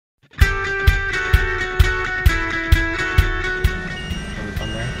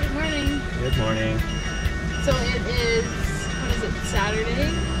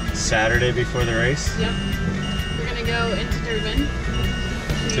Saturday before the race? Yep. We're gonna go into Thrivin.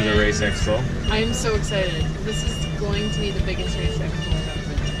 To the Race Expo. I'm so excited. This is going to be the biggest Race Expo I've ever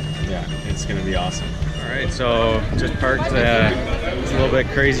been to. Yeah, it's gonna be awesome. Alright, so just parked. It's a little bit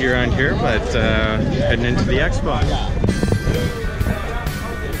crazy around here, but heading into the expo.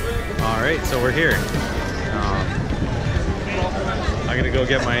 Alright, so we're here. I'm gonna go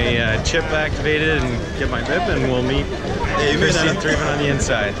get my chip activated and get my bib, and we'll meet Christie and Thrivin on the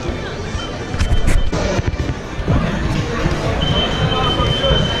inside.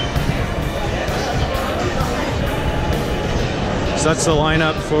 So that's the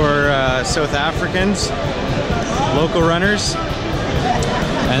lineup for South Africans, local runners,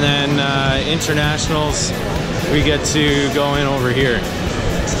 and then internationals. We get to go in over here.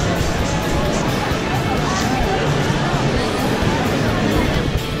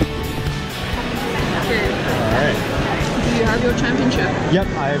 Your championship? Yep,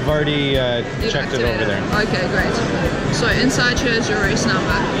 I've already checked it over there. Okay, great. So inside here is your race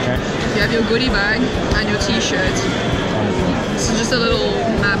number. Okay. You have your goodie bag and your t-shirt. This is just a little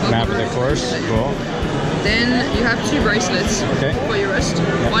map of the course. Cool. Then you have 2 bracelets for your wrist.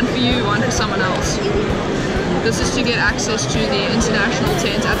 Yep. One for you, one for someone else. This is to get access to the international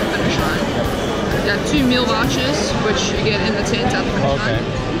tent at the finish line. You have 2 meal vouchers, which you get in the tent at the finish line.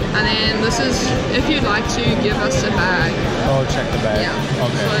 And then this is if you'd like to give us a bag. Oh, check the bag. Yeah.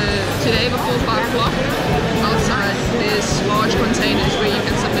 Okay. So today before 5 o'clock, outside there's large containers where you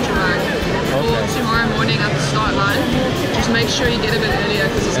can submit your bag. Or tomorrow morning at the start line, just make sure you get a bit earlier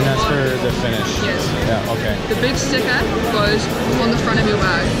because it's and that's for the finish. Yes. Yeah. Okay. The big sticker goes on the front of your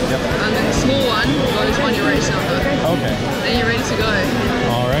bag. Yep. And then the small one goes on your race number. Okay. Then you're ready to go.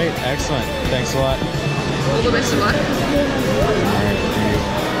 All right. Excellent. Thanks a lot. All the best of luck. All right.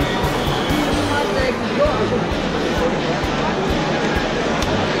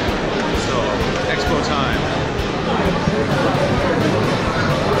 So, expo time.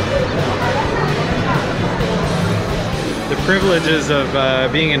 The privileges of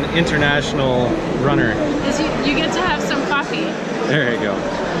being an international runner. Is you get to have some coffee. There you go.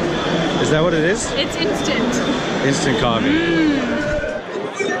 Is that what it is? It's instant. Instant coffee.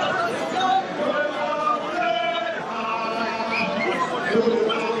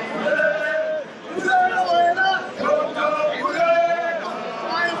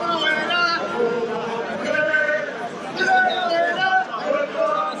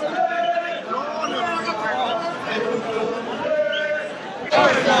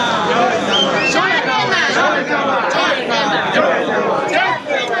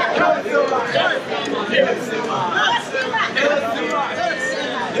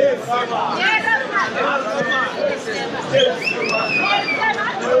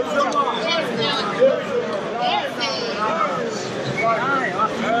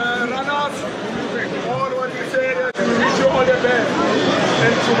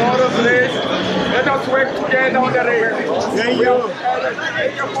 And tomorrow's race, let us work together on the race. Thank you.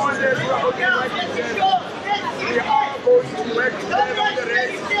 We are going to work together on the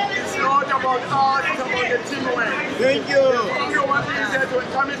race. It's not about us, it's about the teamwork. Thank you. The one thing that when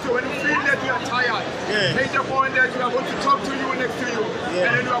coming to when you feel that you are tired, make the point that we are going to talk to you next to you, and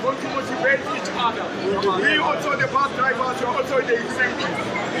then we are going to motivate each other. We also, the bus drivers, we are also the executives.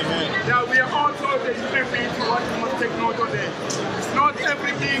 Now we are also the executives what we must take note of there. It's not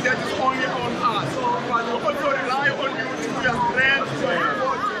everything that is only on us, but we also rely on you to your strength, to your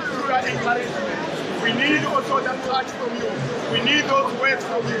support, to your encouragement. We need also that touch from you. We need those words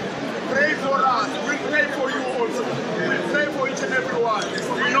from you. Pray for us. We pray for you also. We pray for each and every one.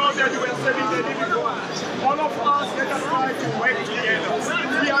 We know that you are serving the living God. All of us, let us try to work together.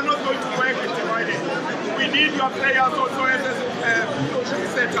 We are not going to work divided. We need your prayers also as a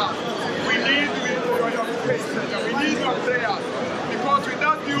setup. We need your faith setup. We need your prayers. Because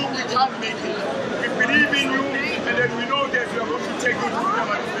without you, we can't make it. We believe in you, and then we know that we are going to take you to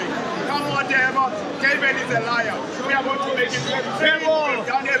the thing. Come on, Demo. David is a liar. We are going to make it. We have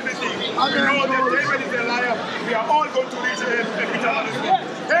done everything. We know that David is a liar. We are all going to reach it and reach our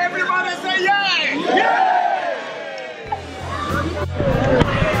life. Everybody say yay! Yay!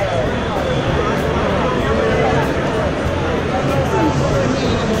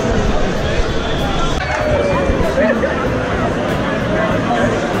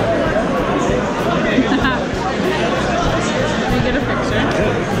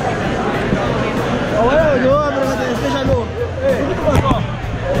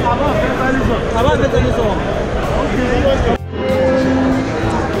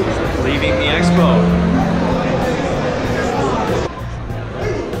 Leaving the expo.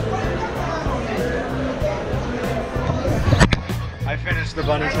 match the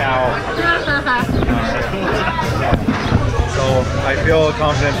bunny cow. So I feel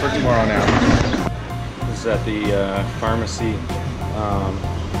confident for tomorrow now. This is at the pharmacy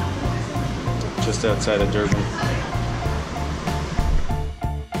just outside of Durban.